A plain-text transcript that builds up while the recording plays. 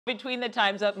Between the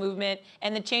Time's Up movement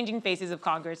and the changing faces of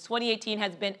Congress, 2018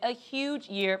 has been a huge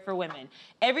year for women.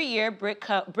 Every year, Brit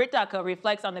Co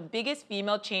reflects on the biggest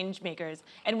female change makers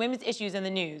and women's issues in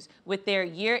the news with their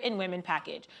Year in Women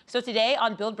package. So today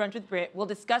on Build Brunch with Brit, we'll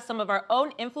discuss some of our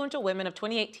own influential women of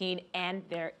 2018 and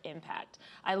their impact.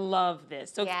 I love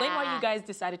this. So explain why you guys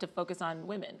decided to focus on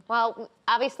women. Well,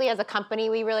 obviously as a company,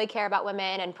 we really care about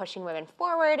women and pushing women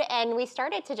forward, and we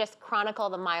started to just chronicle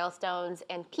the milestones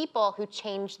and people who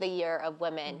changed the year of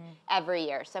women every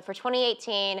year. So for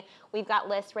 2018, we've got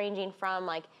lists ranging from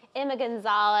like Emma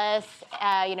Gonzalez,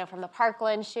 from the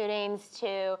Parkland shootings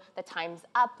to the Time's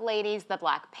Up ladies, the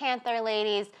Black Panther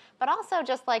ladies, but also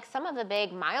just like some of the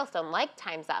big milestones like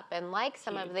Time's Up and like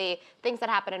some of the things that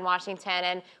happen in Washington.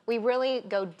 And we really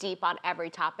go deep on every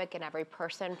topic and every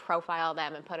person, profile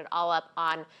them, and put it all up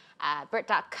on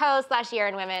Brit.co/Year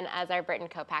in Women as our Brit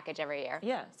Co package every year.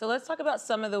 Yeah, so let's talk about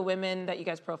some of the women that you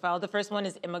guys profiled. The first one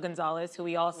is Emma Gonzalez, who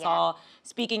we all saw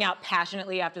speaking out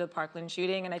passionately after the Parkland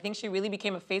shooting, and I think she really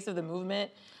became a face of the movement.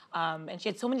 And she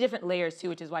had so many different layers too,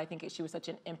 which is why I think she was such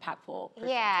an impactful person.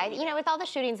 Yeah, with all the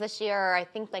shootings this year, I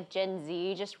think like Gen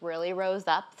Z just really rose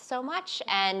up so much,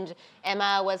 and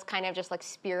Emma was kind of just like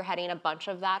spearheading a bunch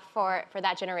of that for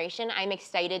that generation. I'm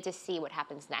excited to see what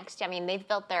happens next. I mean, they've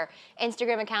built their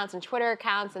Instagram accounts and Twitter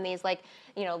accounts and these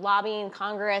lobbying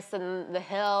Congress and the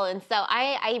Hill, and so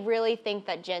I really think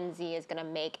that Gen Z is gonna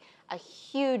make a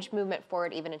huge movement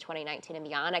forward even in 2019 and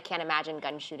beyond. I can't imagine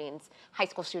gun shootings, high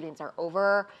school shootings are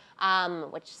over,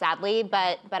 which sadly,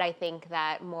 but I think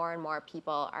that more and more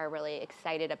people are really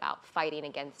excited about fighting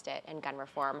against it and gun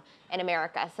reform in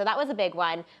America. So that was a big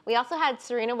one. We also had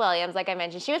Serena Williams, like I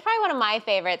mentioned. She was probably one of my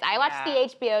favorites. I watched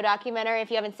the HBO documentary, if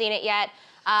you haven't seen it yet.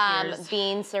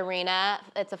 Being Serena,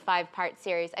 it's a 5-part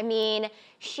series. I mean,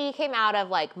 she came out of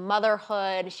like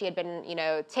motherhood. She had been,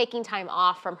 taking time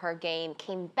off from her game,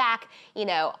 came back,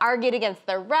 argued against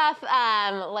the ref,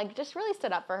 just really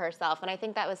stood up for herself. And I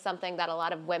think that was something that a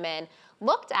lot of women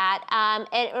looked at and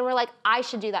were like, I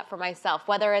should do that for myself,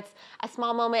 whether it's a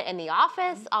small moment in the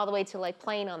office all the way to like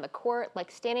playing on the court,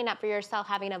 like standing up for yourself,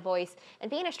 having a voice,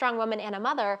 and being a strong woman and a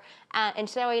mother, and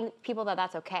showing people that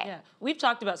that's okay. Yeah, we've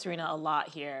talked about Serena a lot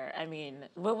here. I mean,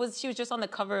 she was just on the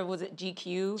cover of, was it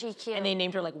GQ? GQ. And they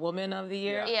named her like Woman of the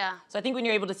Year. Yeah. So I think when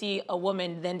you're able to see a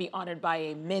woman then be honored by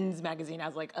a men's magazine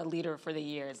as like a leader for the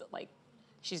year, is like,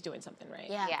 she's doing something right.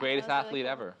 Yeah. Greatest athlete really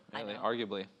ever, really,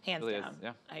 arguably. Hands really down. is,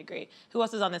 yeah. I agree. Who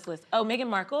else is on this list? Oh, Meghan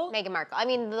Markle? Meghan Markle. I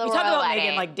mean, the royal we talk about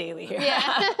wedding. Meghan like daily here. Yeah.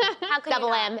 How could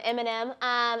Double M, Eminem.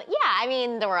 I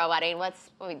mean, the royal wedding.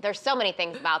 There's so many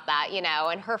things about that,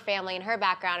 and her family and her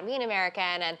background and being American,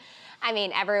 and I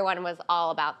mean, everyone was all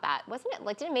about that. Wasn't it,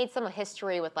 didn't it made some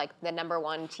history with like the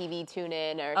 '1 TV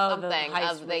tune-in or something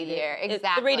of the year?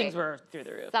 Exactly. The ratings were through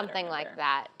the roof. Something like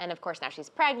that. And of course now she's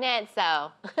pregnant,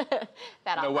 so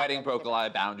that all the wedding broke a lot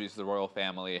of boundaries to the royal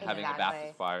family, having a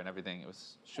Baptist choir and everything.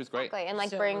 She was great. Exactly. And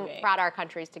like brought our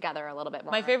countries together a little bit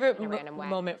more. My favorite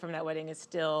moment from that wedding is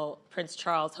still Prince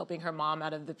Charles helping her mom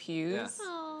out of the pews.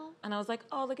 Yeah. And I was like,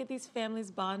 oh, look at these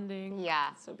families bonding. Yeah.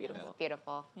 It's so beautiful. It's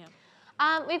beautiful. Yeah.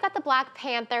 We've got the Black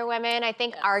Panther women. I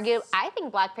think I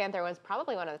think Black Panther was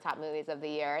probably one of the top movies of the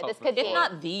year. Oh, this could be, if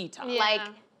not the top. Yeah. Like,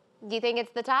 do you think it's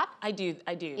the top? I do.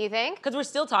 You think? Because we're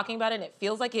still talking about it, and it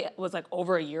feels like it was like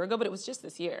over a year ago, but it was just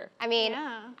this year. I mean,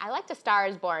 I liked A Star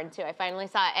Is Born too. I finally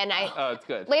saw it, and oh, it's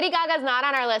good. Lady Gaga's not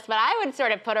on our list, but I would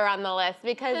sort of put her on the list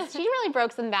because she really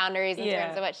broke some boundaries in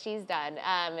terms of what she's done,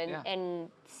 and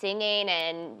singing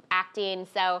and acting.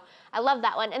 So I love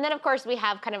that one. And then of course we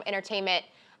have kind of entertainment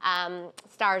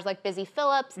stars like Busy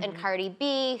Phillips and Cardi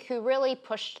B, who really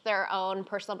pushed their own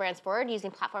personal brands forward using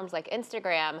platforms like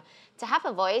Instagram to have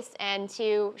a voice and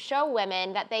to show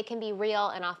women that they can be real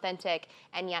and authentic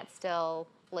and yet still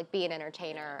like be an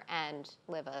entertainer and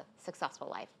live a successful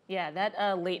life. Yeah,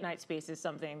 that late night space is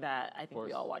something that I think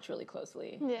we all watch really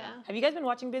closely. Yeah. Have you guys been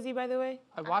watching Busy, by the way?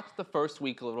 I watched the first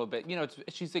week a little bit.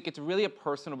 It's really a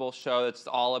personable show that's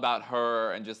all about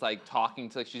her and just like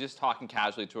she's just talking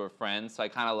casually to her friends. So I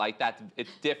kind of like that.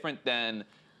 It's different than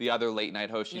the other late night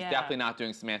host. She's definitely not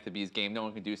doing Samantha Bee's Game. No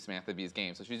one can do Samantha Bee's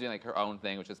Game. So she's doing like her own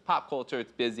thing, which is pop culture.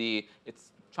 It's busy.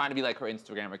 It's trying to be like her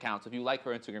Instagram account. So if you like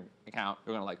her Instagram account,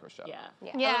 you're gonna like her show. Yeah.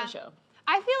 Yeah. I love the show.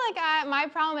 I feel like my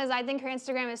problem is I think her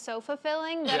Instagram is so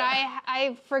fulfilling that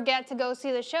I forget to go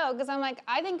see the show because I'm like,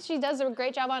 I think she does a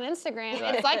great job on Instagram.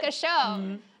 It's like a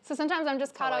show. So sometimes I'm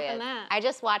just caught up Totally in is. that. I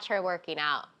just watch her working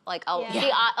out. Like,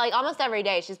 Yeah. like almost every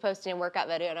day she's posting a workout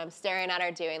video and I'm staring at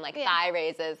her doing like thigh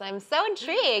raises. I'm so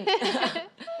intrigued. I'm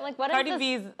like, what is Cardi this?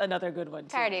 B's another good one too.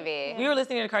 Cardi B. We were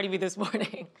listening to Cardi B this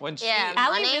morning. When she, Yeah.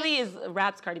 Allie Money? really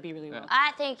raps Cardi B really well.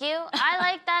 Thank you. I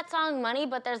like that song Money,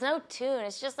 but there's no tune.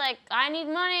 It's just like, I need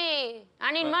money.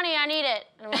 I need money. I need it.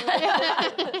 And I'm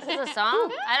like, is this a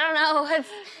song? I don't know.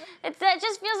 It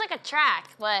just feels like a track,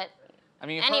 but I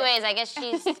mean, anyways, I guess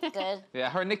she's good. Yeah,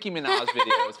 her Nicki Minaj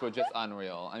videos were just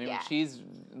unreal. I mean, Yeah. she's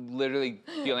literally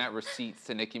dealing out receipts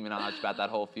to Nicki Minaj about that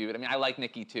whole feud. I mean, I like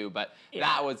Nicki too, but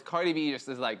that was Cardi B. Just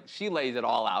is like she lays it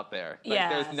all out there. Like,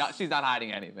 Yes. she's not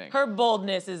hiding anything. Her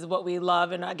boldness is what we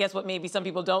love, and I guess what maybe some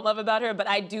people don't love about her, but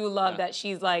I do love that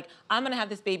she's like, I'm gonna have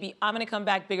this baby, I'm gonna come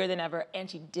back bigger than ever, and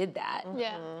she did that.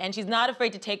 Yeah. And she's not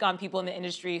afraid to take on people in the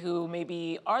industry who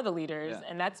maybe are the leaders, Yeah.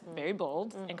 and that's very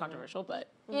bold and controversial, but.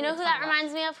 You know who that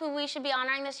reminds me of, who we should be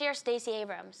honoring this year? Stacey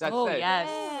Abrams. That's Oh, it.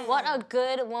 yes. What a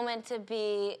good woman to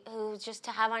be, who just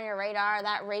to have on your radar.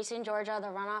 That race in Georgia, the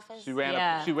runoff is. She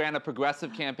ran a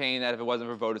progressive campaign that if it wasn't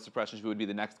for voter suppression, she would be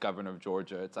the next governor of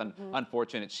Georgia. It's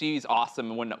unfortunate. She's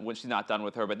awesome when she's not done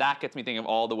with her, but that gets me thinking of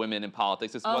all the women in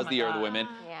politics. This was my the year of the God. women.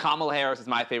 Yeah. Kamala Harris is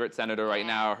my favorite senator right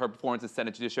now. Her performance in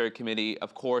Senate Judiciary Committee,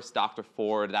 of course, Dr.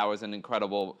 Ford, that was an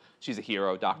incredible, she's a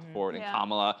hero, Dr. Ford, and Yeah.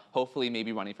 Kamala, hopefully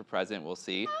maybe running for president, we'll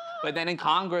see. But then in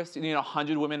Congress,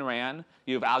 100 women ran.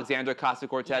 You have Alexandra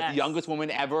Ocasio-Cortez, the Yes. youngest woman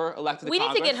ever elected to We need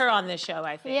Congress. to get her on this show,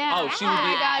 I think. Yeah. Oh, she would be-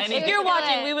 my God, and she if If would you're kill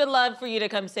watching, it. we would love for you to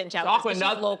come sit and chat with us. Talk 'cause with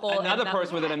she's local. another and that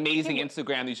person would- with an amazing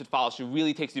Instagram that you should follow. She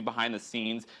really takes you behind the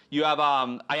scenes. You have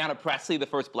Ayanna Pressley, the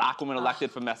first black woman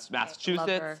elected from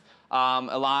Massachusetts.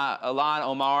 Ilan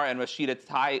Omar and Rashida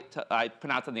Tlaib, I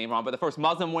pronounced the name wrong, but the first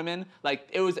Muslim women. Like,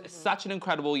 it was such an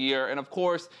incredible year. And of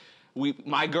course,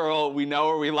 my girl, we know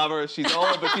her, we love her. She's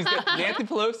old, but Nancy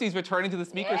Pelosi's returning to the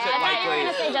speakership I thought you were likely.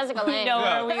 gonna say Jessica Lange. know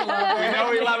her, we love her. We know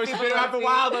we love her. She's been around for a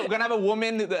while, but we're gonna have a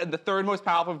woman, the third most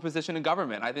powerful position in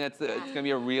government. I think it's gonna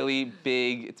be a really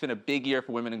big. It's been a big year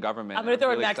for women in government. I'm gonna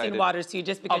throw in really Maxine excited. Waters too,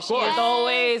 just because Of she course. is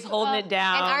always holding it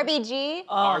down. And RBG.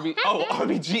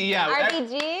 RBG, yeah.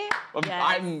 RBG.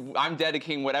 Yes. I'm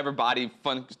dedicating whatever body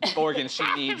organ she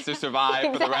needs to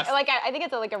survive for the rest. Like I think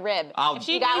it's like a rib. If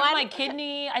she You got needs one? my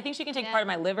kidney, I think she can take part of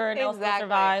my liver and it'll still Exactly.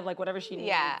 survive, like whatever she needs.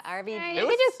 Yeah, RBG. You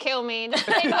can just kill me. Just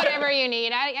take whatever you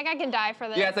need. I can die for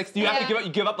this. Yeah, it's like you have to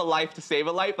give up a life to save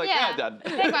a life. Like, yeah, done.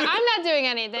 I'm not doing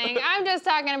anything. I'm just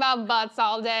talking about butts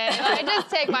all day. Like, just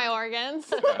take my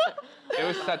organs. It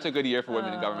was such a good year for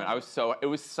women in government. It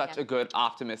was such a good,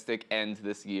 optimistic end to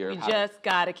this year. We just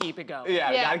gotta keep it going.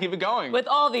 Yeah, we gotta keep it going. With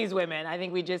all these women, I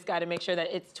think we just gotta make sure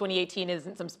that 2018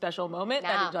 isn't some special moment,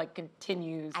 that it No. like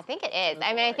continues. I think it is.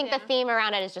 I mean, I think the theme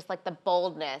around it is just like the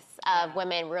boldness of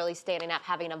women really standing up,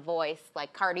 having a voice,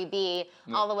 like Cardi B,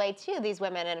 all the way to these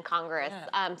women in Congress.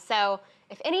 Yeah. So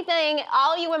if anything,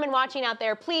 all you women watching out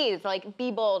there, please, like,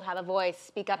 be bold, have a voice,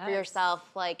 speak up for Yes. yourself.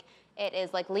 Like, it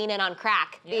is like leaning on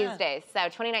crack Yeah. these days. So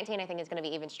 2019, I think, is going to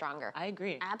be even stronger. I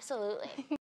agree.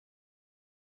 Absolutely.